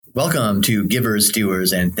Welcome to Givers,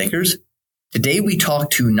 Doers, and Thinkers. Today we talk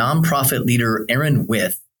to nonprofit leader Aaron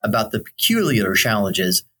Withe about the peculiar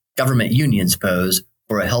challenges government unions pose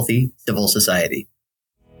for a healthy civil society.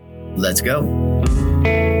 Let's go.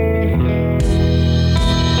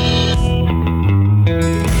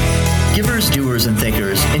 Givers, Doers, and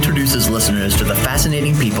Thinkers introduces listeners to the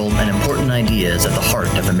fascinating people and important ideas at the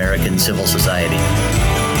heart of American civil society.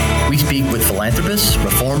 We speak with philanthropists,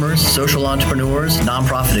 reformers, social entrepreneurs,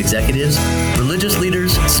 nonprofit executives, religious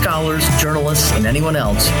leaders, scholars, journalists, and anyone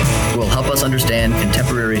else who will help us understand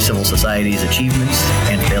contemporary civil society's achievements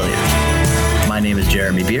and failures. My name is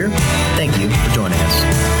Jeremy Beer. Thank you for joining us.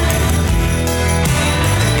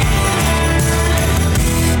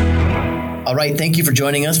 All right, thank you for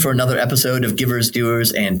joining us for another episode of Givers,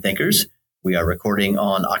 Doers, and Thinkers. We are recording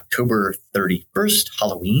on October 31st,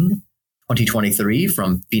 Halloween, 2023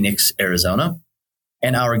 from Phoenix, Arizona.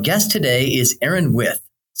 And our guest today is Aaron Withe,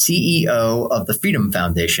 CEO of the Freedom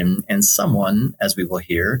Foundation, and someone, as we will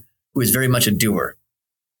hear, who is very much a doer.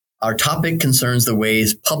 Our topic concerns the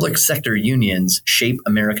ways public sector unions shape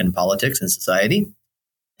American politics and society.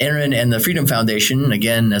 Aaron and the Freedom Foundation,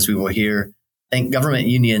 again, as we will hear, think government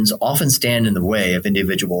unions often stand in the way of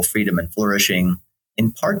individual freedom and flourishing,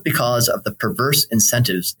 in part because of the perverse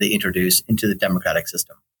incentives they introduce into the democratic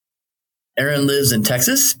system. Aaron lives in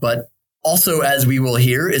Texas, but also, as we will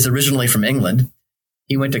hear, is originally from England.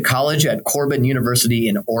 He went to college at Corban University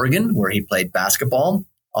in Oregon, where he played basketball,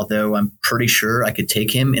 although I'm pretty sure I could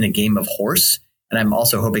take him in a game of horse, and I'm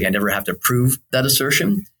also hoping I never have to prove that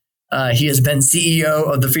assertion. He has been CEO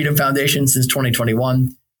of the Freedom Foundation since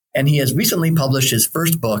 2021, and he has recently published his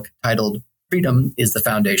first book titled Freedom is the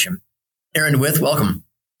Foundation. Aaron Withe, welcome.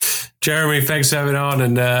 Jeremy, thanks for having on.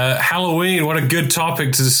 And Halloween, what a good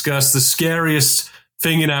topic to discuss the scariest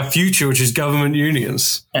thing in our future, which is government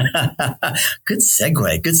unions. Good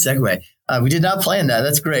segue. We did not plan that.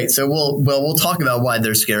 That's great. So we'll talk about why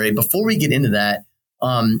they're scary. Before we get into that,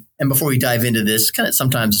 and before we dive into this, kind of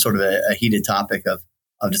sometimes sort of a heated topic of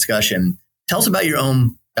discussion, tell us about your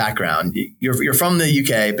own background. You're from the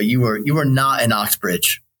UK, but you were not an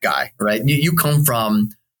Oxbridge guy, right? You come from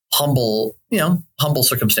humble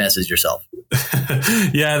circumstances yourself.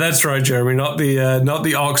 Yeah, that's right, Jeremy. Not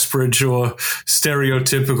the Oxbridge or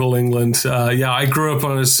stereotypical England. I grew up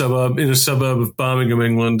in a suburb of Birmingham,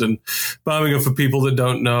 England, and Birmingham, for people that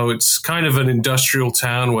don't know, it's kind of an industrial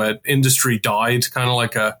town where industry died, kind of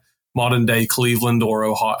like a modern day Cleveland or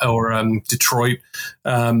Detroit.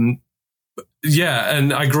 And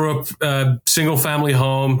I grew up single family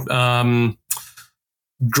home.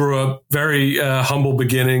 Grew up very humble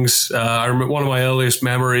beginnings. I remember one of my earliest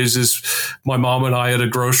memories is my mom and I at a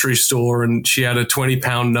grocery store, and she had a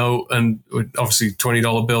 £20 note, and obviously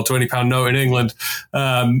 $20 bill, £20 note in England,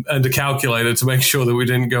 and a calculator to make sure that we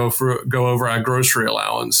didn't go over our grocery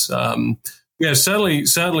allowance.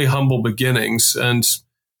 Certainly humble beginnings, and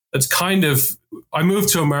it's kind of, I moved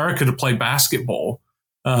to America to play basketball.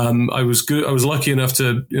 I was lucky enough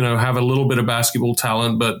to, have a little bit of basketball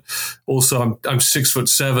talent, but also I'm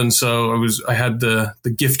 6'7", so I had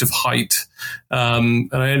the gift of height.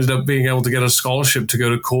 And I ended up being able to get a scholarship to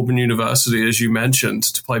go to Corban University, as you mentioned,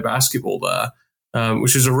 to play basketball there,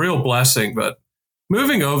 which is a real blessing. But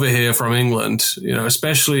moving over here from England,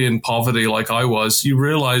 especially in poverty like I was, you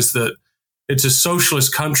realize that it's a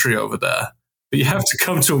socialist country over there, but you have to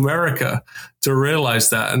come to America to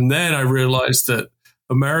realize that. And then I realized that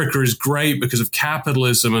America is great because of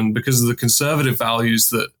capitalism and because of the conservative values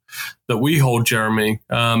that we hold, Jeremy.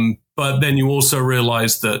 But then you also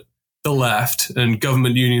realize that the left and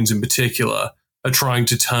government unions in particular are trying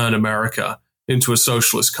to turn America into a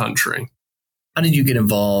socialist country. How did you get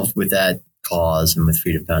involved with that cause and with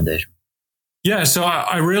Freedom Foundation? Yeah, so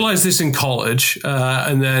I realized this in college,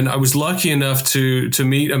 and then I was lucky enough to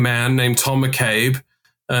meet a man named Tom McCabe.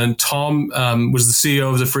 And Tom was the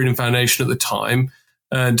CEO of the Freedom Foundation at the time.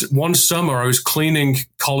 And one summer I was cleaning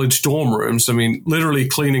college dorm rooms. I mean, literally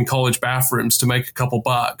cleaning college bathrooms to make a couple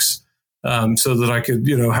bucks, so that I could,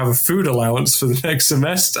 have a food allowance for the next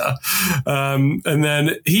semester. And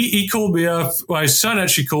then he called me up. My son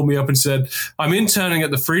actually called me up and said, I'm interning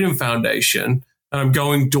at the Freedom Foundation and I'm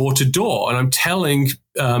going door to door and I'm telling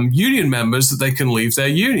union members that they can leave their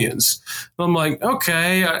unions. And I'm like,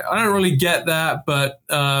 okay, I don't really get that, but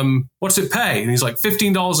what's it pay? And he's like,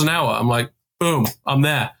 $15 an hour. I'm like, boom, I'm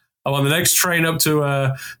there. I'm on the next train up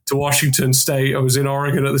to Washington State. I was in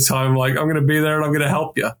Oregon at the time. I'm like, I'm going to be there and I'm going to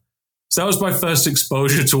help you. So that was my first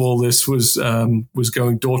exposure to all this, was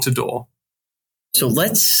going door to door. So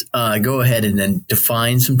let's go ahead and then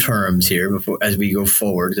define some terms here as we go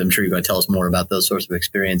forward. I'm sure you're going to tell us more about those sorts of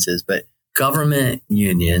experiences. But government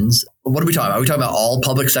unions, what are we talking about? Are we talking about all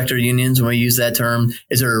public sector unions when we use that term?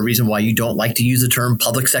 Is there a reason why you don't like to use the term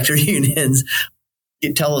public sector unions?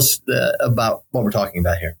 Tell us about what we're talking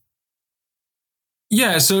about here.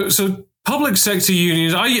 Yeah, so public sector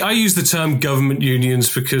unions, I use the term government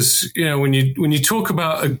unions because, when you talk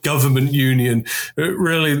about a government union,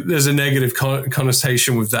 really there's a negative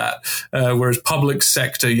connotation with that. Whereas public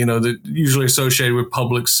sector, they're usually associated with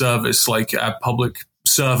public service, like our public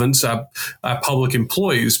servants, our public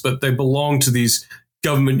employees, but they belong to these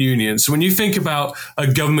government unions. So when you think about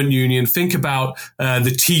a government union, think about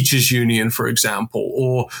the teachers union, for example,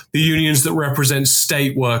 or the unions that represent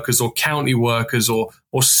state workers or county workers or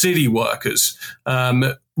city workers.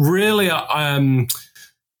 Really,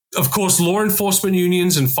 of course, law enforcement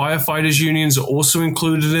unions and firefighters unions are also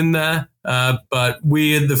included in there. But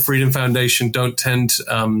we at the Freedom Foundation don't tend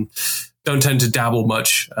to dabble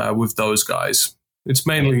much with those guys. It's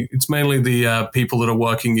mainly the people that are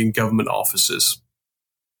working in government offices.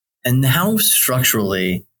 And how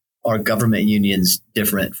structurally are government unions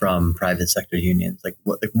different from private sector unions? Like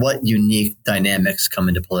what unique dynamics come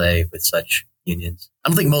into play with such unions? I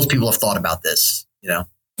don't think most people have thought about this,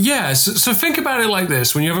 Yeah, so think about it like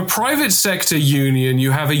this. When you have a private sector union,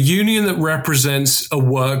 you have a union that represents a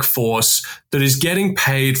workforce that is getting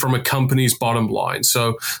paid from a company's bottom line.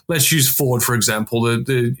 So let's use Ford, for example.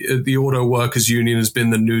 The Auto Workers Union has been in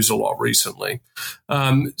the news a lot recently.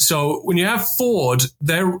 So when you have Ford,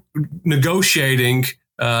 they're negotiating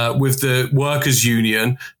with the workers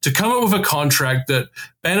union to come up with a contract that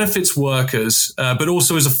benefits workers, but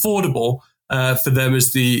also is affordable for them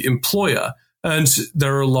as the employer. And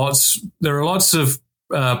there are lots of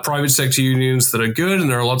private sector unions that are good, and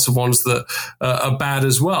there are lots of ones that are bad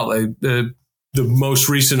as well. The most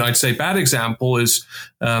recent, I'd say, bad example is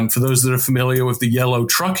for those that are familiar with the Yellow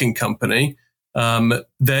Trucking Company.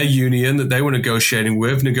 Their union that they were negotiating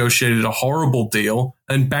with negotiated a horrible deal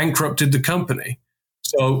and bankrupted the company.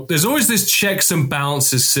 So there's always this checks and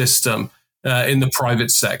balances system in the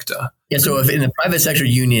private sector. Yeah, so if in the private sector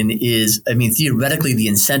union theoretically the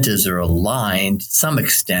incentives are aligned to some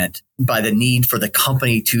extent by the need for the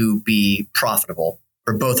company to be profitable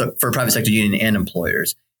for private sector union and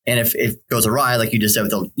employers. And if it goes awry, like you just said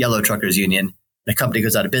with the Yellow Truckers Union, the company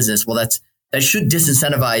goes out of business, well, that should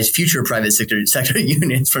disincentivize future private sector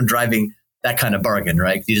unions from driving that kind of bargain,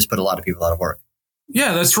 right? You just put a lot of people out of work.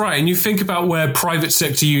 Yeah, that's right. And you think about where private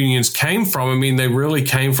sector unions came from. They really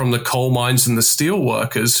came from the coal mines and the steel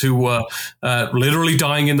workers who were literally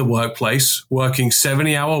dying in the workplace, working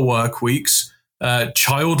 70-hour work weeks.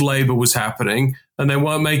 Child labor was happening, and they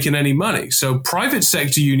weren't making any money. So private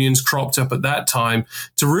sector unions cropped up at that time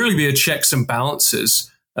to really be a checks and balances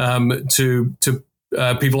to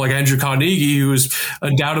people like Andrew Carnegie, who was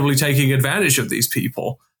undoubtedly taking advantage of these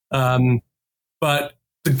people. But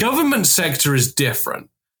the government sector is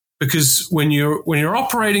different because when you're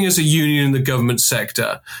operating as a union in the government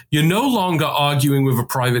sector, you're no longer arguing with a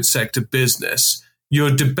private sector business.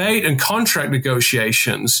 Your debate and contract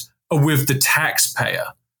negotiations are with the taxpayer.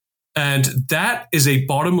 And that is a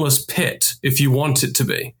bottomless pit if you want it to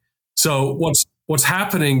be. So what's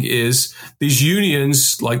happening is these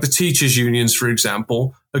unions, like the teachers unions, for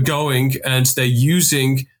example, are going and they're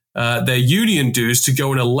using their union dues to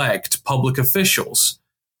go and elect public officials.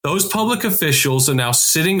 Those public officials are now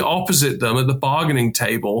sitting opposite them at the bargaining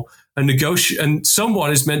table and and someone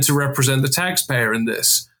is meant to represent the taxpayer in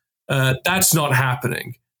this. That's not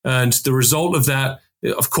happening. And the result of that,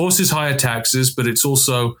 of course, is higher taxes, but it's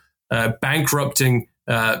also bankrupting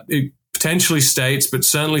potentially states, but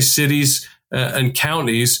certainly cities and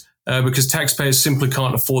counties, because taxpayers simply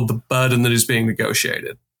can't afford the burden that is being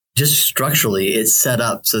negotiated. Just structurally, it's set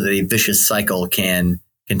up so that a vicious cycle can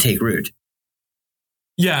take root.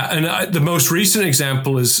 Yeah, and the most recent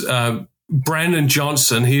example is Brandon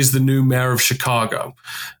Johnson. He's the new mayor of Chicago.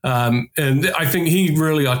 And I think he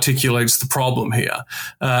really articulates the problem here.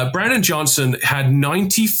 Brandon Johnson had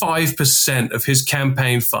 95% of his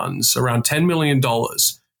campaign funds, around $10 million,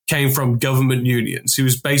 came from government unions. He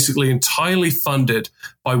was basically entirely funded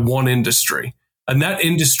by one industry. And that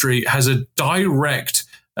industry has a direct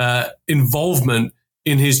involvement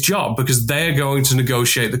in his job because they're going to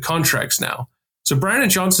negotiate the contracts now. So Brandon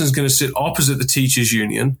Johnson is going to sit opposite the teachers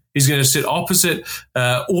union. He's going to sit opposite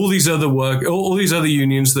all these other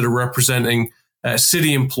unions that are representing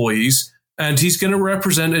city employees, and he's going to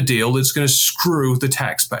represent a deal that's going to screw the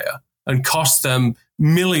taxpayer and cost them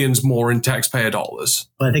millions more in taxpayer dollars.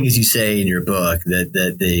 Well, I think, as you say in your book, that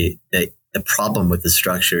the problem with the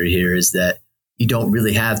structure here is that you don't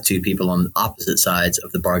really have two people on opposite sides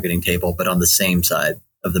of the bargaining table, but on the same side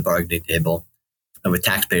of the bargaining table, and with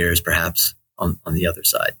taxpayers perhaps on the other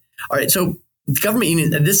side. All right. So government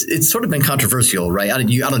union, it's sort of been controversial, right? I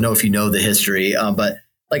don't know if you know the history, but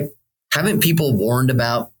like, haven't people warned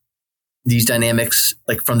about these dynamics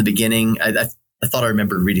like from the beginning? I thought I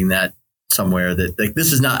remember reading that somewhere that like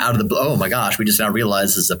this is not out of the blue. Oh my gosh, we just now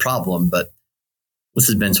realize this is a problem, but this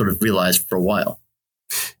has been sort of realized for a while.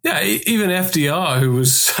 Yeah, even FDR, who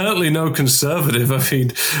was certainly no conservative, I mean,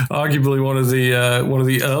 arguably one of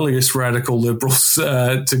the earliest radical liberals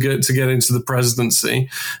to get into the presidency.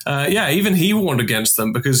 Even he warned against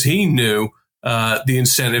them because he knew the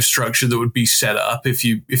incentive structure that would be set up if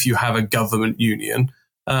you have a government union.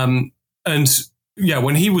 When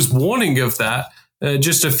he was warning of that,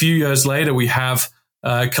 just a few years later, we have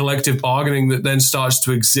collective bargaining that then starts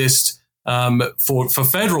to exist for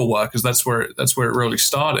federal workers. That's where it really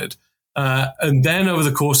started. And then over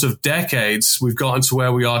the course of decades, we've gotten to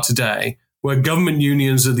where we are today, where government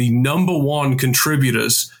unions are the number one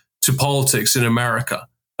contributors to politics in America.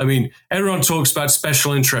 I mean, everyone talks about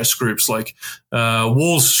special interest groups like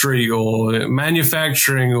Wall Street or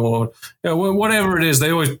manufacturing or whatever it is.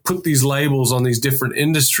 They always put these labels on these different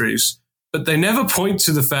industries, but they never point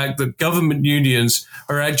to the fact that government unions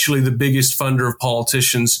are actually the biggest funder of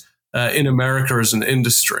politicians in America as an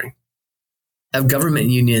industry. Have government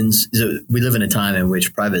unions, so we live in a time in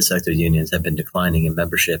which private sector unions have been declining in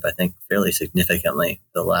membership, I think, fairly significantly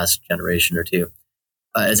the last generation or two.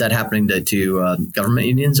 Is that happening to government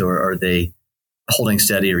unions, or are they holding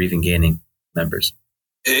steady or even gaining members?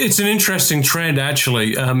 It's an interesting trend,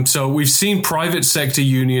 actually. So we've seen private sector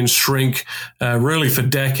unions shrink really for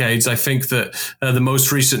decades. I think that the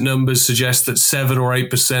most recent numbers suggest that 7 or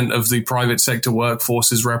 8% of the private sector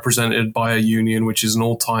workforce is represented by a union, which is an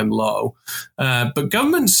all-time low. But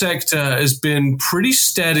government sector has been pretty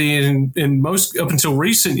steady in most up until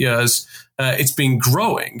recent years. It's been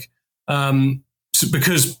growing.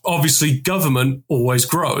 Because obviously government always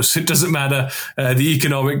grows. It doesn't matter the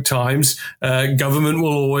economic times, government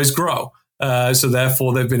will always grow. So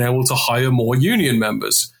therefore, they've been able to hire more union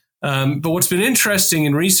members. But what's been interesting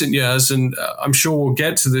in recent years, and I'm sure we'll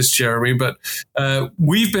get to this, Jeremy, but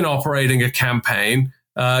we've been operating a campaign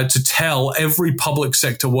to tell every public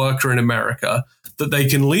sector worker in America that they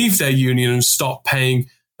can leave their union and stop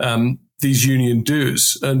paying these union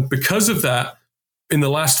dues. And because of that, in the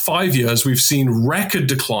last 5 years, we've seen record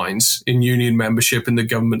declines in union membership in the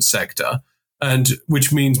government sector, and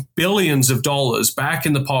which means billions of dollars back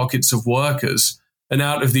in the pockets of workers and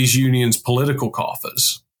out of these unions' political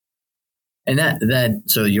coffers. And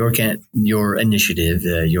so your initiative,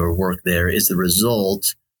 your work there is the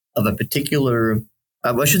result of a particular,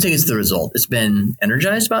 I should say it's the result. It's been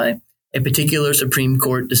energized by a particular Supreme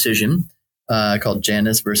Court decision called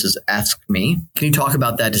Janus versus Ask Me. Can you talk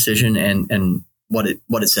about that decision and what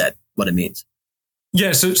it said, what it means?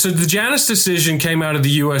 Yeah, so the Janus decision came out of the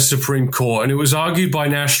U.S. Supreme Court, and it was argued by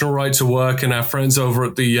National Right to Work and our friends over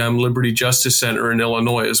at the Liberty Justice Center in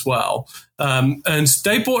Illinois as well. And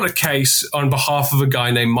they brought a case on behalf of a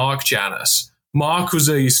guy named Mark Janus. Mark was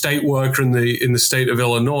a state worker in the state of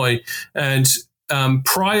Illinois, and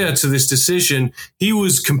prior to this decision, he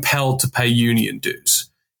was compelled to pay union dues.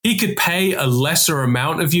 He could pay a lesser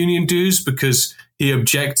amount of union dues because he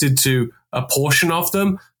objected to a portion of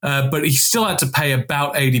them, but he still had to pay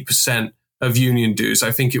about 80% of union dues.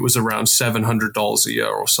 I think it was around $700 a year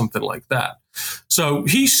or something like that. So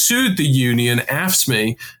he sued the union,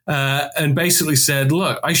 AFSCME, and basically said,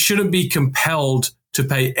 look, I shouldn't be compelled to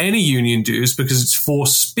pay any union dues because it's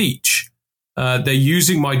forced speech. They're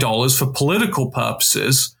using my dollars for political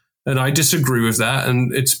purposes, and I disagree with that,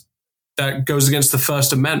 and that goes against the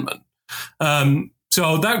First Amendment.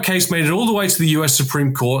 So that case made it all the way to the U.S.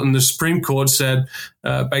 Supreme Court, and the Supreme Court said,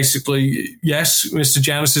 basically, yes, Mr.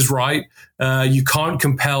 Janus is right. You can't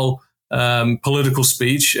compel political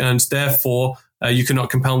speech, and therefore you cannot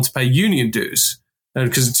compel him to pay union dues. And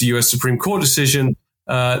because it's a U.S. Supreme Court decision,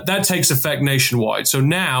 that takes effect nationwide. So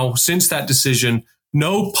now, since that decision,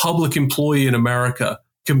 no public employee in America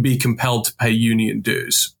can be compelled to pay union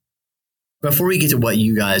dues. Before we get to what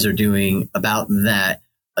you guys are doing about that,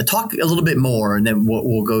 talk a little bit more, and then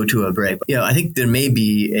we'll go to a break. I think there may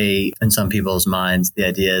be in some people's minds, the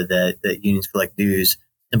idea that unions collect dues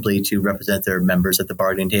simply to represent their members at the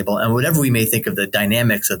bargaining table. And whatever we may think of the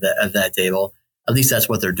dynamics of that table, at least that's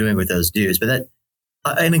what they're doing with those dues. But that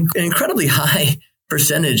an incredibly high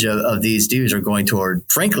percentage of these dues are going toward,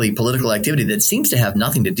 frankly, political activity that seems to have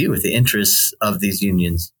nothing to do with the interests of these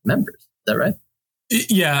unions' members. Is that right?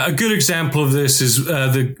 Yeah, a good example of this is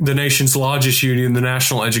the nation's largest union, the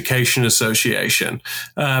National Education Association.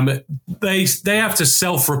 They have to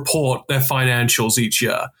self-report their financials each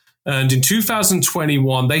year. And in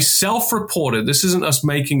 2021, they self-reported, this isn't us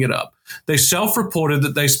making it up, they self-reported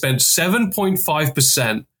that they spent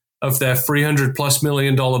 7.5% of their $300+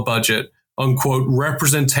 million budget on, quote,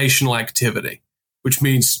 representational activity, which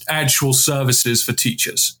means actual services for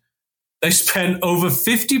teachers. They spent over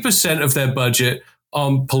 50% of their budget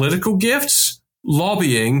on political gifts,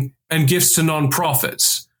 lobbying, and gifts to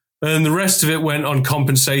nonprofits. And the rest of it went on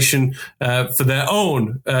compensation for their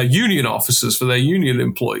own union officers, for their union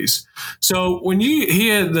employees. So when you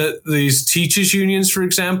hear that these teachers' unions, for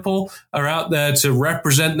example, are out there to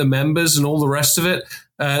represent the members and all the rest of it,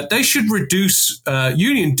 they should reduce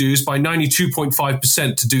union dues by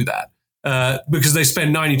 92.5% to do that, because they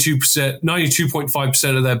spend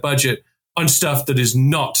 92.5% of their budget on stuff that is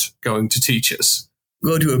not going to teachers.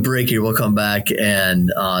 We'll go to a break here. We'll come back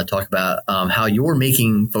and talk about how you're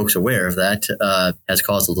making folks aware of that has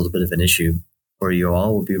caused a little bit of an issue for you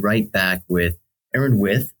all. We'll be right back with Aaron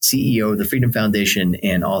Withe, CEO of the Freedom Foundation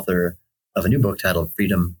and author of a new book titled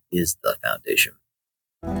Freedom is the Foundation.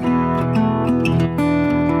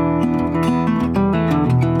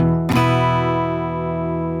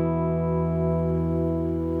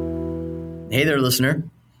 Hey there, listener.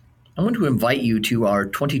 I want to invite you to our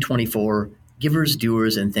 2024 Givers,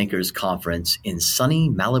 Doers, and Thinkers Conference in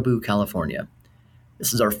sunny Malibu, California.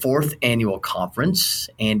 This is our 4th annual conference,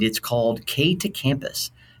 and it's called K to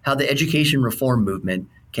Campus, How the Education Reform Movement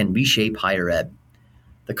Can Reshape Higher Ed.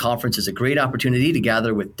 The conference is a great opportunity to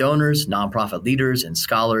gather with donors, nonprofit leaders, and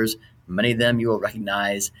scholars, many of them you will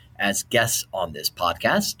recognize as guests on this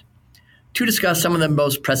podcast, to discuss some of the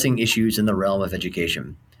most pressing issues in the realm of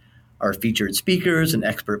education. Our featured speakers and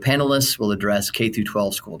expert panelists will address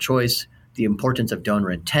K-12 school choice, the importance of donor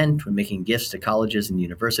intent when making gifts to colleges and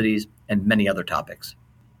universities, and many other topics.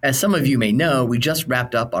 As some of you may know, we just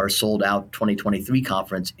wrapped up our sold-out 2023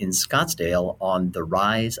 conference in Scottsdale on the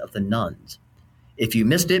rise of the nuns. If you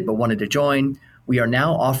missed it but wanted to join, we are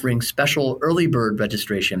now offering special early bird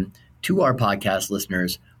registration to our podcast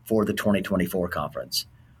listeners for the 2024 conference.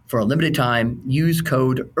 For a limited time, use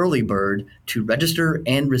code EARLYBIRD to register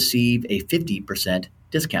and receive a 50%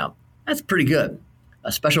 discount. That's pretty good.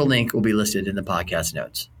 A special link will be listed in the podcast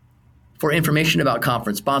notes. For information about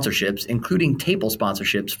conference sponsorships, including table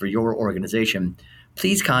sponsorships for your organization,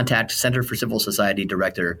 please contact Center for Civil Society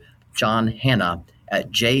Director John Hanna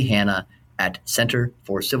at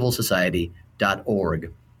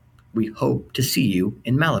jhanna@centerforcivilsociety.org. We hope to see you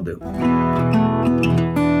in Malibu.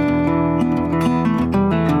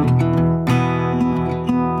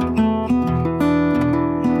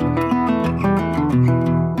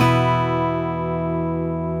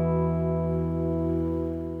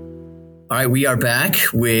 All right, we are back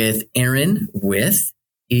with Aaron Withe.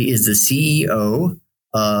 He is the CEO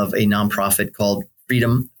of a nonprofit called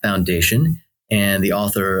Freedom Foundation and the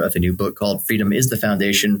author of a new book called Freedom is the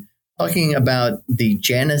Foundation, talking about the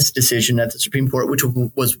Janus decision at the Supreme Court, which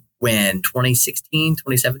was when, 2016,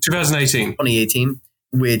 2017? 2018,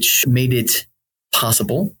 which made it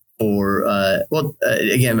possible for,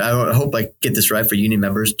 again, I hope I get this right, for union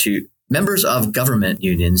members of government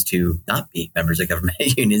unions to not be members of government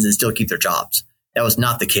unions and still keep their jobs. That was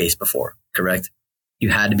not the case before, correct? You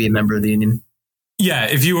had to be a member of the union? Yeah,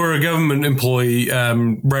 if you were a government employee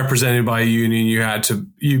represented by a union, you had to.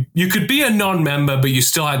 You could be a non-member, but you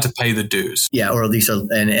still had to pay the dues. Yeah, or at least,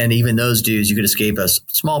 and even those dues, you could escape a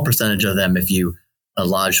small percentage of them if you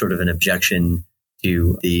lodged sort of an objection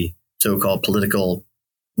to the so-called political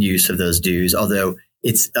use of those dues. Although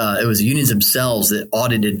it was unions themselves that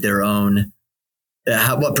audited their own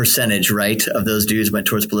what percentage, right, of those dues went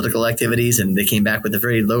towards political activities, and they came back with a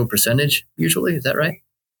very low percentage. Usually, is that right?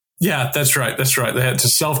 Yeah, that's right. That's right. They had to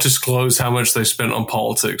self-disclose how much they spent on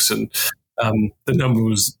politics, and the number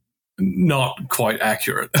was not quite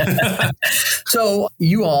accurate. So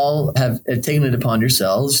you all have taken it upon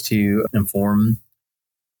yourselves to inform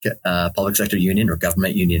public sector union or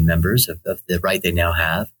government union members of the right they now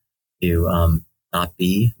have to not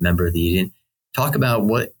be a member of the union. Talk about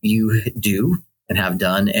what you do and have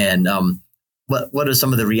done, and what are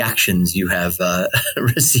some of the reactions you have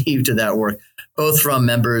received to that work, both from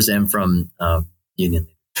members and from union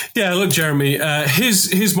leaders? Yeah, look, Jeremy,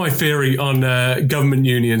 here's my theory on government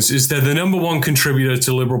unions is they're the number one contributor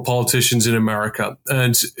to liberal politicians in America.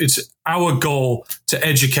 And it's our goal to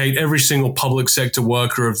educate every single public sector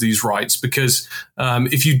worker of these rights, because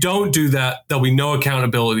if you don't do that, there'll be no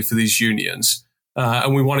accountability for these unions.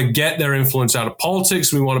 And we want to get their influence out of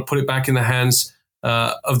politics. We want to put it back in the hands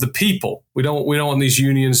of the people. We don't want these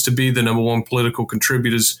unions to be the number one political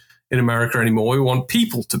contributors in America anymore. We want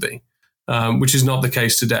people to be. Which is not the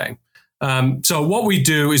case today. So what we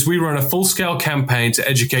do is we run a full-scale campaign to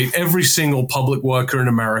educate every single public worker in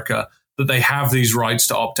America that they have these rights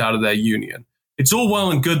to opt out of their union. It's all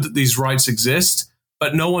well and good that these rights exist,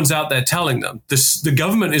 but no one's out there telling them. The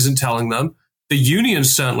government isn't telling them. The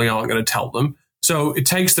unions certainly aren't going to tell them. So it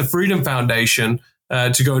takes the Freedom Foundation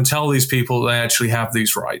to go and tell these people that they actually have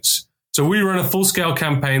these rights. So we run a full-scale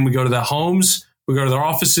campaign. We go to their homes. We go to their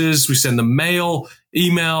offices. We send them mail,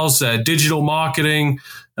 emails, digital marketing,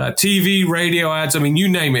 TV, radio ads. I mean, you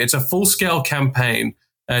name it. It's a full-scale campaign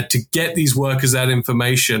to get these workers that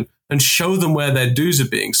information and show them where their dues are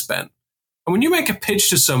being spent. And when you make a pitch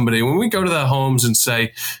to somebody, when we go to their homes and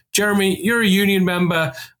say, Jeremy, you're a union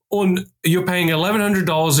member, you're paying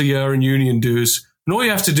 $1,100 a year in union dues, and all you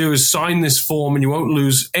have to do is sign this form and you won't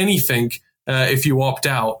lose anything if you opt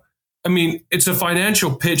out. I mean, it's a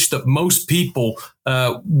financial pitch that most people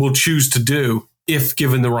will choose to do if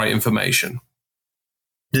given the right information.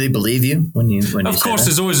 Do they believe you when you Of say course, that?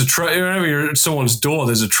 there's always whenever you're at someone's door,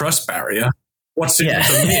 there's a trust barrier. What's in it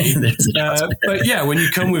for me? But yeah, when you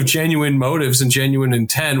come with genuine motives and genuine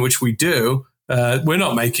intent, which we do, we're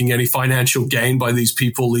not making any financial gain by these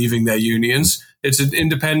people leaving their unions. It's an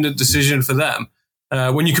independent decision for them.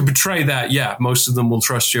 When you can portray that, yeah, most of them will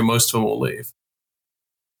trust you. Most of them will leave.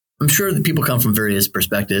 I'm sure that people come from various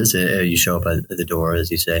perspectives. You show up at the door, as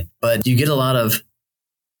you say. But do you get a lot of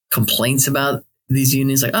complaints about these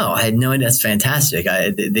unions? Like, oh, I had no idea. That's fantastic.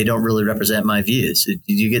 They don't really represent my views. Do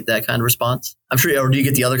you get that kind of response? I'm sure. Or do you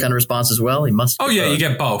get the other kind of response as well? You must. Oh, yeah, you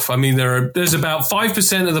get both. I mean, there's about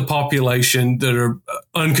 5% of the population that are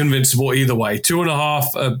unconvincible either way.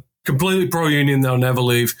 2.5% are completely pro-union. They'll never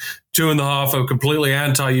leave. 2.5% are completely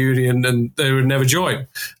anti-union and they would never join.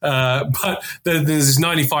 But there's this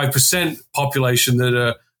 95% population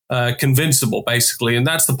that are convincible, basically. And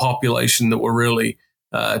that's the population that we're really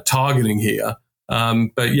targeting here.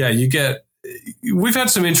 But yeah, we've had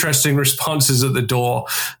some interesting responses at the door.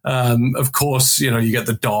 Of course, you get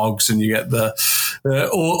the dogs and you get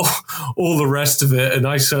all the rest of it. And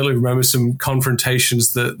I certainly remember some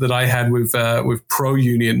confrontations that I had with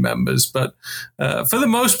pro-union members. But for the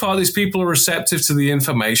most part, these people are receptive to the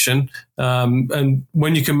information. And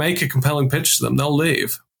when you can make a compelling pitch to them, they'll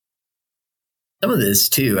leave. Some of this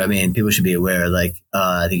too, I mean, people should be aware,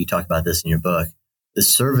 I think you talked about this in your book, the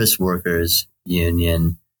service workers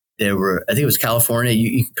union. I think it was California.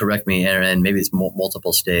 You can correct me, Aaron. Maybe it's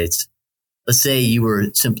multiple states. Let's say you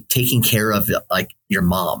were simply taking care of your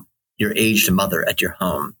mom, your aged mother at your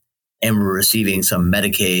home, and were receiving some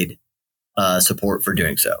Medicaid support for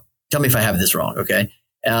doing so. Tell me if I have this wrong, okay?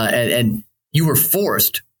 And you were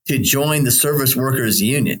forced to join the service workers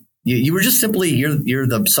union. You were just simply you're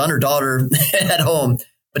the son or daughter at home,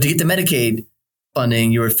 but to get the Medicaid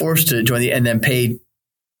funding, you were forced to join and then pay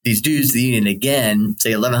these dues to the union again,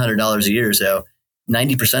 say $1,100 a year or so,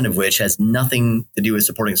 90% of which has nothing to do with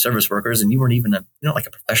supporting service workers. And you weren't even a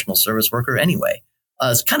professional service worker anyway.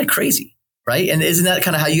 It's kind of crazy, right? And isn't that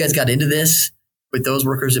kind of how you guys got into this with those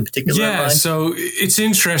workers in particular? Yeah, so it's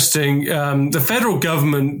interesting. The federal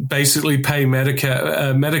government basically pay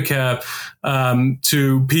Medicare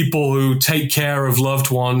to people who take care of loved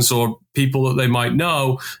ones or people that they might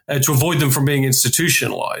know to avoid them from being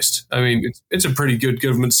institutionalized. I mean, it's a pretty good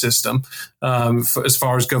government system as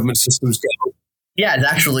far as government systems go. Yeah,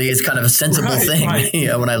 it's kind of a sensible thing. Right.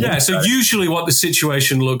 When I look at so it. Usually what the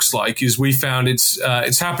situation looks like is we found it's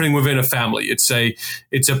happening within a family. It's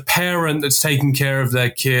a parent that's taking care of their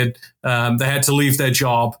kid. They had to leave their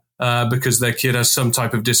job because their kid has some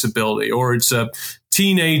type of disability, or it's a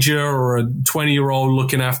teenager or a 20-year-old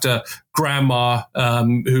looking after grandma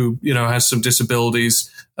who has some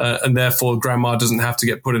disabilities, and therefore grandma doesn't have to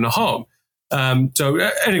get put in a home. So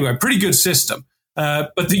anyway, pretty good system.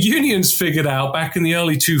 But the unions figured out back in the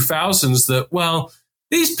early 2000s that, well,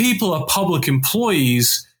 these people are public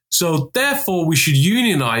employees, so therefore we should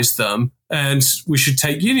unionize them and we should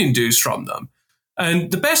take union dues from them.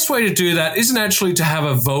 And the best way to do that isn't actually to have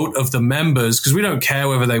a vote of the members, because we don't care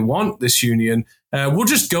whether they want this union. We'll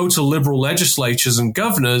just go to liberal legislatures and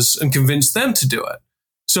governors and convince them to do it.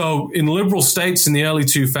 So in liberal states in the early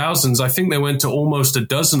 2000s, I think they went to almost a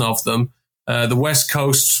dozen of them. The West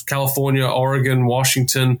Coast, California, Oregon,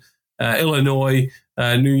 Washington, Illinois,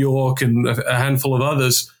 New York, and a handful of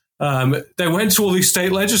others. They went to all these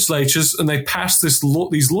state legislatures and they passed these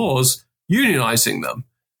laws unionizing them.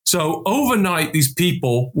 So overnight, these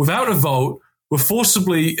people, without a vote, were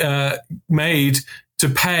forcibly made to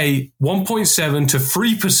pay 1.7 to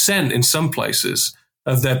 3% in some places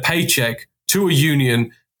of their paycheck to a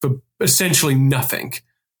union for essentially nothing.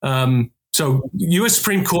 So So the U.S.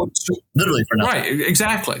 Supreme Court... Literally for nothing. Right,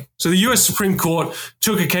 exactly. So the U.S. Supreme Court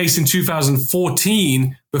took a case in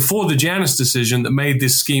 2014 before the Janus decision that made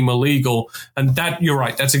this scheme illegal. And that, you're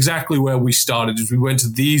right, that's exactly where we started, is we went to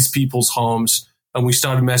these people's homes and we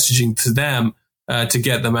started messaging to them to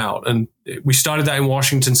get them out. And we started that in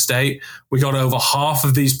Washington State. We got over half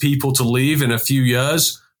of these people to leave in a few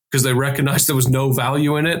years because they recognized there was no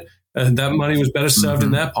value in it. And that money was better served in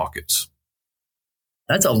their pockets.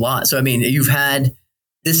 That's a lot. So, I mean,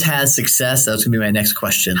 this has success. That's going to be my next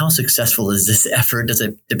question. How successful is this effort? Does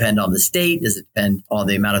it depend on the state? Does it depend on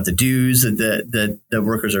the amount of the dues that the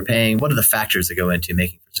workers are paying? What are the factors that go into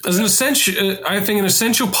making for success? I think an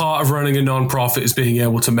essential part of running a nonprofit is being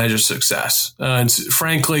able to measure success. And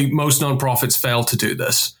frankly, most nonprofits fail to do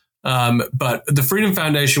this. But the Freedom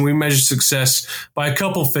Foundation, we measure success by a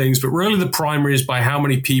couple things, but really the primary is by how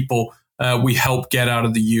many people we help get out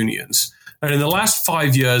of the unions. And in the last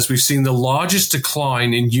 5 years, we've seen the largest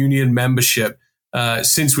decline in union membership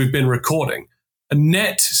since we've been recording. A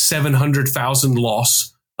net 700,000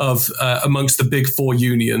 loss of amongst the big four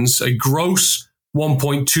unions, a gross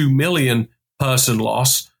 1.2 million person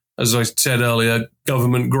loss. As I said earlier,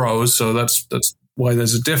 government grows, so that's why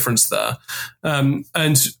there's a difference there.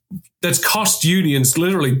 And that's cost unions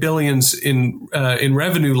literally billions in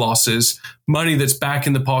revenue losses, money that's back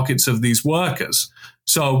in the pockets of these workers.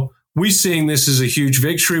 So we're seeing this as a huge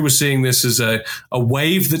victory. We're seeing this as a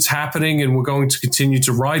wave that's happening, and we're going to continue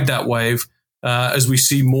to ride that wave as we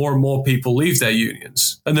see more and more people leave their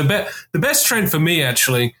unions. And the best trend for me,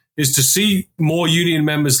 actually, is to see more union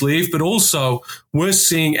members leave, but also we're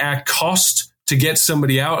seeing our cost to get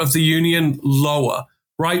somebody out of the union lower.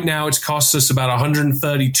 Right now, it's cost us about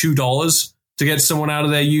 $132 to get someone out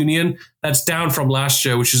of their union. That's down from last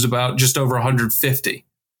year, which is about just over $150.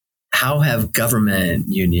 How have government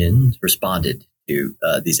unions responded to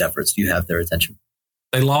these efforts? Do you have their attention?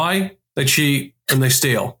 They lie, they cheat, and they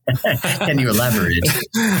steal. Can you elaborate?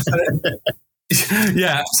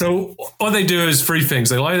 Yeah. So what they do is three things.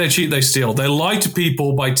 They lie, they cheat, they steal. They lie to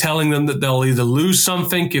people by telling them that they'll either lose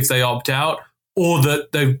something if they opt out, or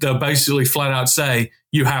that they'll basically flat out say,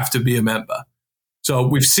 you have to be a member. So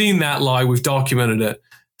we've seen that lie. We've documented it.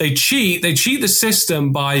 They cheat the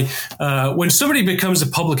system by when somebody becomes a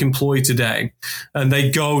public employee today and they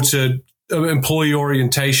go to employee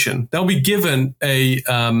orientation, they'll be given a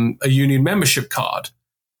union membership card.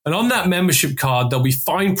 And on that membership card, there'll be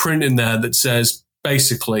fine print in there that says,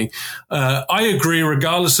 basically, I agree,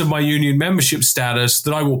 regardless of my union membership status,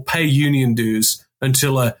 that I will pay union dues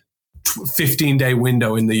until a 15-day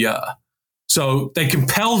window in the year. So they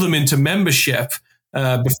compel them into membership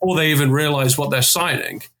before they even realize what they're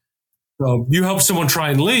signing. So you help someone try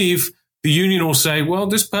and leave, the union will say, well,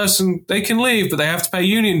 this person, they can leave, but they have to pay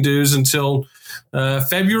union dues until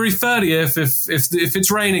February 30th if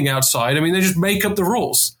it's raining outside. I mean, they just make up the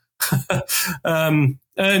rules.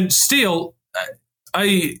 And still,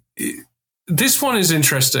 this one is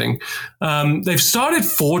interesting. They've started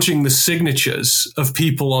forging the signatures of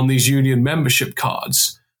people on these union membership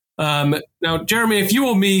cards. Now, Jeremy, if you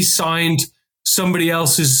or me signed somebody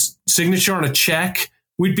else's signature on a check,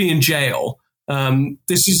 we'd be in jail.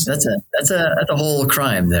 That's a whole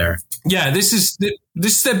crime there. Yeah, this is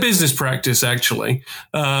their business practice, actually.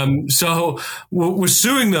 So we're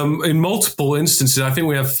suing them in multiple instances. I think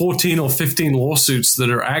we have 14 or 15 lawsuits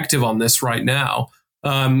that are active on this right now.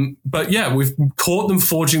 But yeah, we've caught them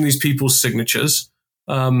forging these people's signatures.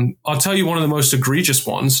 I'll tell you one of the most egregious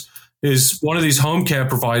ones is one of these home care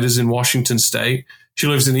providers in Washington State. She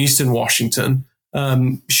lives in Eastern Washington.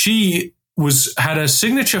 She had a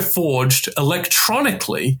signature forged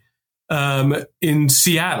electronically in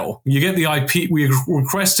Seattle. You get the IP. We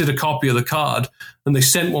requested a copy of the card, and they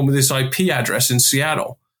sent one with this IP address in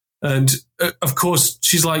Seattle. And of course,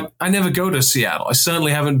 she's like, I never go to Seattle. I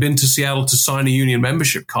certainly haven't been to Seattle to sign a union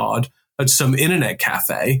membership card at some internet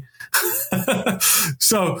cafe.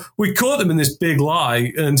 So we caught them in this big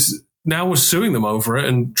lie, and now we're suing them over it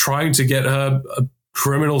and trying to get her a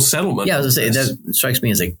criminal settlement. Yeah, I was going to say, that strikes me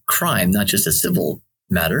as a crime, not just a civil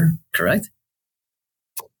matter, correct?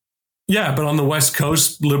 Yeah, but on the West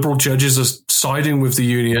Coast, liberal judges are siding with the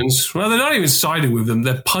unions. Well, they're not even siding with them.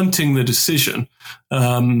 They're punting the decision,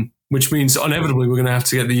 which means inevitably we're going to have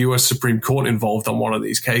to get the U.S. Supreme Court involved on one of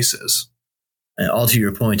these cases. All to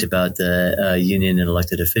your point about the union and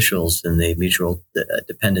elected officials and the mutual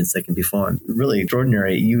dependence that can be formed. Really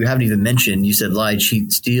extraordinary. You haven't even mentioned, you said lie,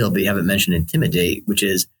 cheat, steal, but you haven't mentioned intimidate, which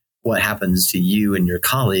is what happens to you and your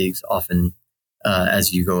colleagues often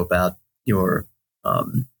as you go about your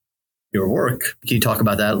work. Can you talk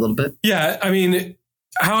about that a little bit? Yeah, I mean,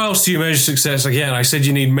 How else do you measure success? Again, I said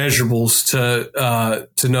you need measurables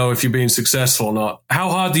to know if you're being successful or not. How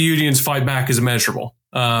hard the unions fight back is a measurable.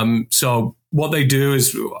 So what they do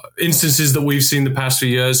is instances that we've seen the past few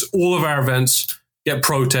years, all of our events get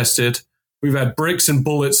protested. We've had bricks and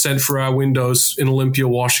bullets sent through our windows in Olympia,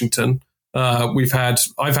 Washington. I've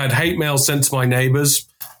had hate mail sent to my neighbors.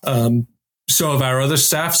 So have our other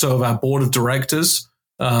staff. So have our board of directors.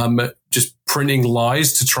 Just printing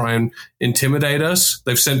lies to try and intimidate us.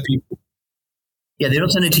 They've sent people. Yeah, they don't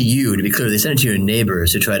send it to you, to be clear. They send it to your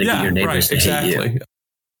neighbors to try to get your neighbors to hate you.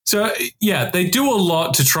 So, yeah, they do a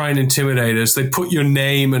lot to try and intimidate us. They put your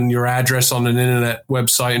name and your address on an internet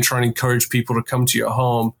website and try and encourage people to come to your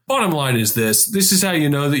home. Bottom line is this. This is how you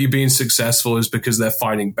know that you're being successful, is because they're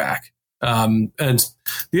fighting back. And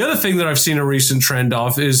the other thing that I've seen a recent trend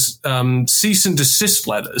of is cease and desist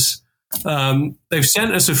letters. They've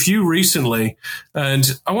sent us a few recently,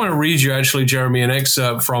 and I want to read you, actually, Jeremy, an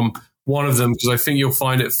excerpt from one of them because I think you'll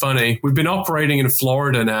find it funny. We've been operating in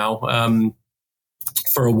Florida now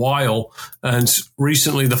for a while, and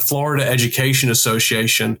recently the Florida Education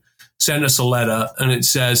Association sent us a letter, and it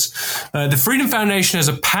says, the Freedom Foundation has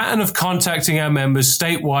a pattern of contacting our members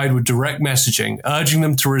statewide with direct messaging, urging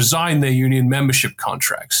them to resign their union membership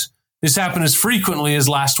contracts. This happened as frequently as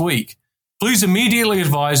last week. Please immediately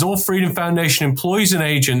advise all Freedom Foundation employees and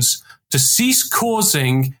agents to cease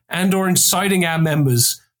causing and or inciting our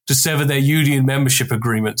members to sever their union membership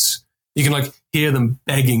agreements. You can hear them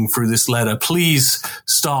begging through this letter, please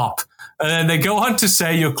stop. And then they go on to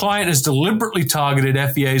say your client has deliberately targeted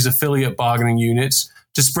FEA's affiliate bargaining units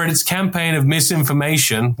to spread its campaign of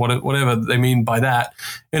misinformation, whatever they mean by that,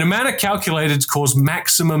 in a manner calculated to cause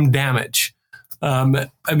maximum damage.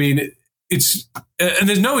 It's and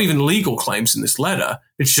there's no even legal claims in this letter.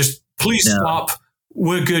 It's just, please stop.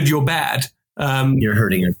 We're good. You're bad. You're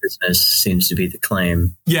hurting your business seems to be the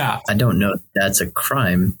claim. Yeah. I don't know if that's a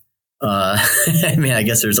crime. I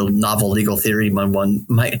guess there's a novel legal theory one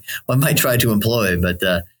might try to employ, but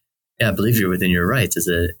I believe you're within your rights as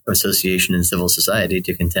an association in civil society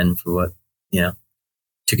to contend for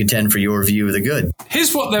to contend for your view of the good.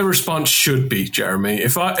 Here's what their response should be, Jeremy.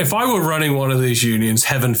 If I were running one of these unions,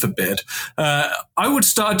 heaven forbid, I would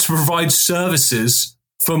start to provide services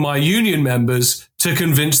for my union members to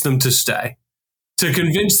convince them to stay, to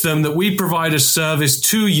convince them that we provide a service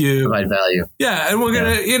to you. Provide value. Yeah, and we're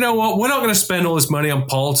going to, you know what, we're not going to spend all this money on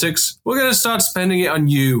politics. We're going to start spending it on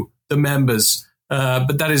you, the members.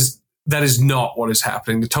 But that is not what is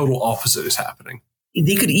happening. The total opposite is happening.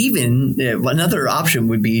 They could even, another option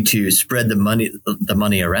would be to spread the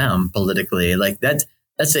money around politically.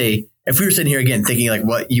 If we were sitting here again thinking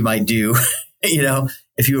what you might do,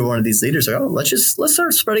 if you were one of these leaders, let's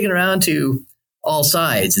start spreading it around to all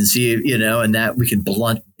sides and see, and that we can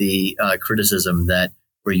blunt the criticism that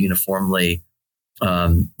we're uniformly,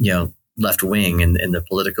 left wing in the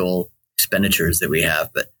political expenditures that we have.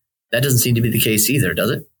 But that doesn't seem to be the case either,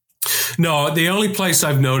 does it? No, the only place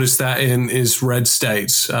I've noticed that in is red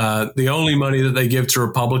states. The only money that they give to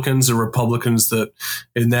Republicans are Republicans that,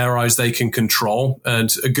 in their eyes, they can control.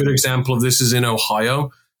 And a good example of this is in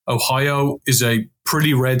Ohio. Ohio is a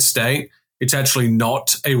pretty red state. It's actually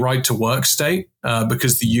not a right-to-work state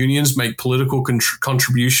because the unions make political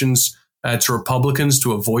contributions to Republicans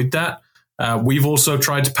to avoid that. We've also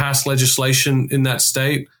tried to pass legislation in that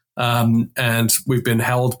state. And we've been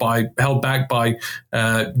held back by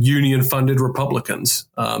union-funded Republicans.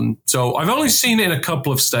 So I've only seen it in a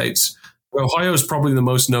couple of states. Ohio is probably the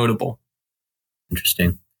most notable.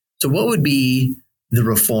 Interesting. So what would be the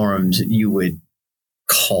reforms you would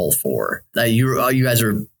call for? You guys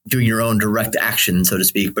are doing your own direct action, so to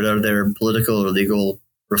speak, but are there political or legal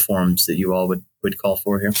reforms that you all would call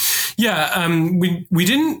for here? Yeah, we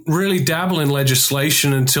didn't really dabble in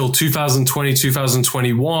legislation until 2020,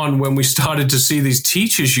 2021, when we started to see these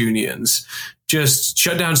teachers unions just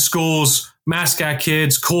shut down schools, mask our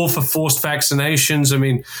kids, call for forced vaccinations.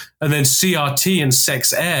 And then CRT and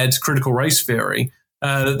sex ed, critical race theory,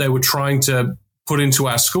 that they were trying to put into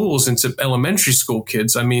our schools, into elementary school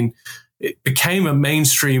kids. It became a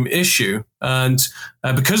mainstream issue. And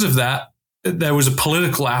because of that, there was a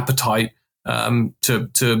political appetite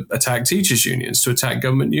to attack teachers unions, to attack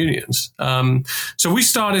government unions. So we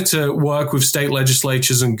started to work with state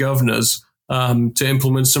legislatures and governors to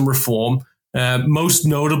implement some reform. Most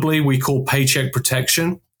notably, we call paycheck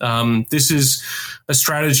protection. This is a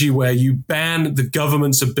strategy where you ban the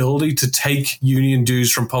government's ability to take union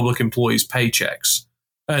dues from public employees' paychecks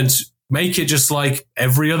and make it just like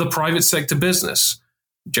every other private sector business.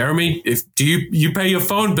 Jeremy, if you pay your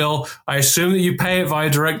phone bill, I assume that you pay it via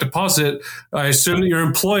direct deposit. I assume that your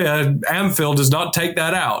employer, Amphil, does not take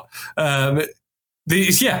that out.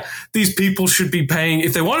 These people should be paying.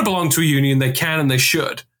 If they want to belong to a union, they can and they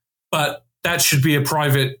should. But that should be a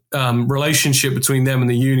private relationship between them and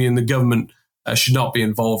the union. The government should not be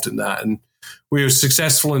involved in that. And we were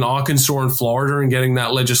successful in Arkansas and Florida in getting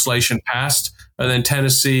that legislation passed. And then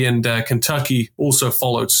Tennessee and Kentucky also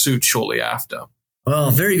followed suit shortly after.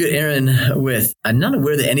 Well, very good, Aaron. I'm not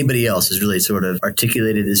aware that anybody else has really sort of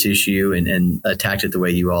articulated this issue and attacked it the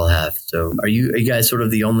way you all have. So are you guys sort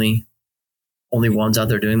of the only ones out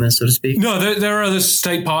there doing this, so to speak? No, there are other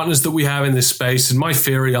state partners that we have in this space. And my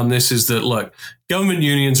theory on this is that, look, government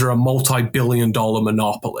unions are a multi-billion-dollar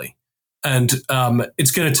monopoly. And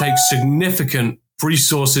it's going to take significant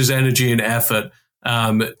resources, energy, and effort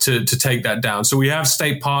to take that down. So we have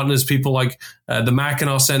state partners, people like the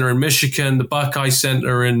Mackinac Center in Michigan, the Buckeye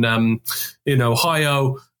Center in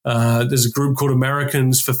Ohio. There's a group called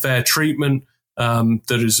Americans for Fair Treatment.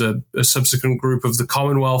 That is a subsequent group of the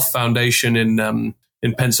Commonwealth Foundation in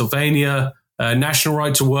Pennsylvania. National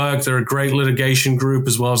Right to Work, they're a great litigation group,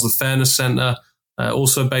 as well as the Fairness Center,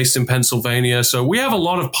 also based in Pennsylvania. So we have a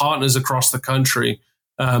lot of partners across the country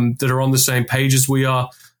that are on the same page as we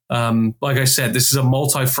are. Like I said, this is a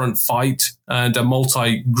multi-front fight and a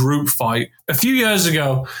multi-group fight. A few years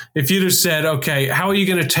ago, if you'd have said, okay, how are you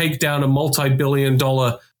going to take down a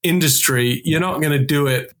multi-billion-dollar industry? You're not going to do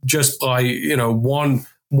it just by,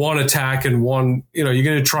 one attack and one, you're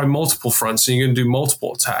going to try multiple fronts and you're going to do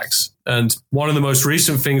multiple attacks. And one of the most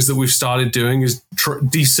recent things that we've started doing is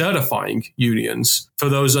decertifying unions. For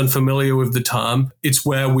those unfamiliar with the term, it's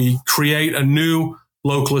where we create a new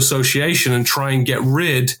local association and try and get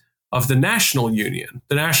rid of the national union.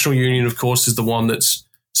 The national union, of course, is the one that's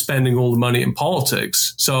spending all the money in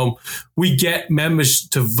politics. So we get members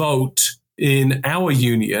to vote in our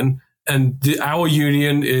union, and our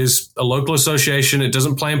union is a local association. It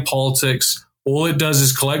doesn't play in politics. All it does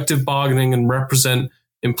is collective bargaining and represent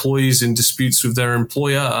employees in disputes with their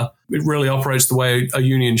employer. It really operates the way a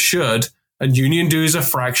union should. And union dues are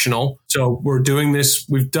fractional. So we're doing this.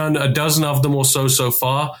 We've done a dozen of them or so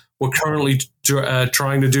far. We're currently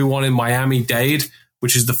trying to do one in Miami-Dade,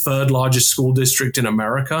 which is the third largest school district in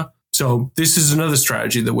America. So this is another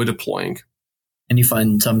strategy that we're deploying. And you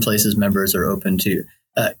find some places members are open to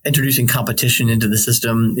introducing competition into the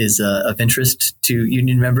system is of interest to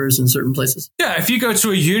union members in certain places? Yeah, if you go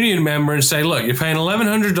to a union member and say, look, you're paying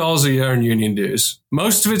 $1,100 a year in union dues.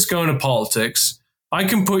 Most of it's going to politics. I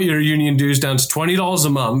can put your union dues down to $20 a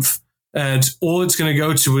month, and all it's going to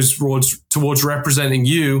go to is towards representing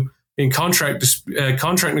you in contract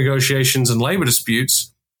negotiations and labor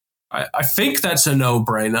disputes. I think that's a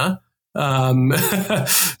no-brainer.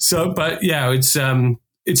 But yeah, it's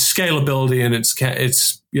scalability, and it's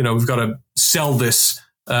we've got to sell this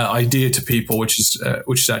idea to people, which is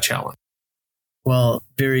our challenge. Well,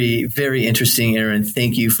 very, very interesting, Aaron.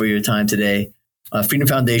 Thank you for your time today. Freedom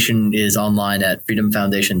Foundation is online at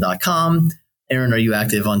freedomfoundation.com. Aaron, are you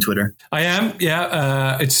active on Twitter? I am.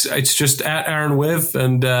 Yeah. It's just at Aaron Withe.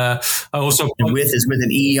 And I also. And Withe is with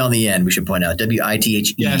an E on the end, we should point out.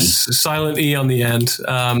 Withe. Yes. Silent E on the end.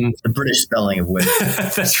 The British spelling of Withe.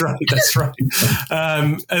 That's right.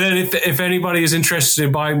 And then if anybody is interested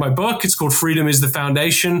in buying my book, it's called Freedom is the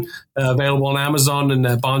Foundation, available on Amazon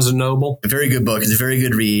and Barnes & Noble. A very good book. It's a very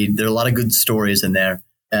good read. There are a lot of good stories in there.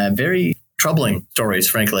 Very troubling stories,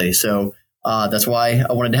 frankly. So that's why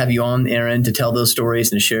I wanted to have you on, Aaron, to tell those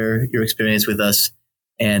stories and share your experience with us.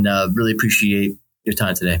 And really appreciate your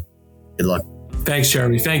time today. Good luck. Thanks,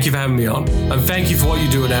 Jeremy. Thank you for having me on. And thank you for what you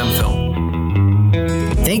do at Amphil.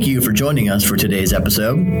 Thank you for joining us for today's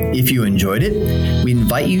episode. If you enjoyed it, we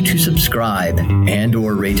invite you to subscribe and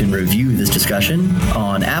or rate and review this discussion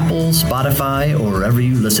on Apple, Spotify, or wherever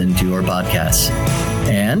you listen to our podcasts.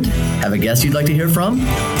 And have a guest you'd like to hear from?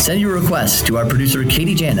 Send your request to our producer,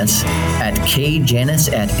 Katie Janis, at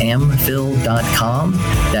kjanis@amphil.com.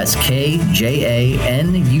 That's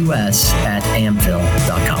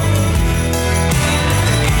KJANUS@amphil.com.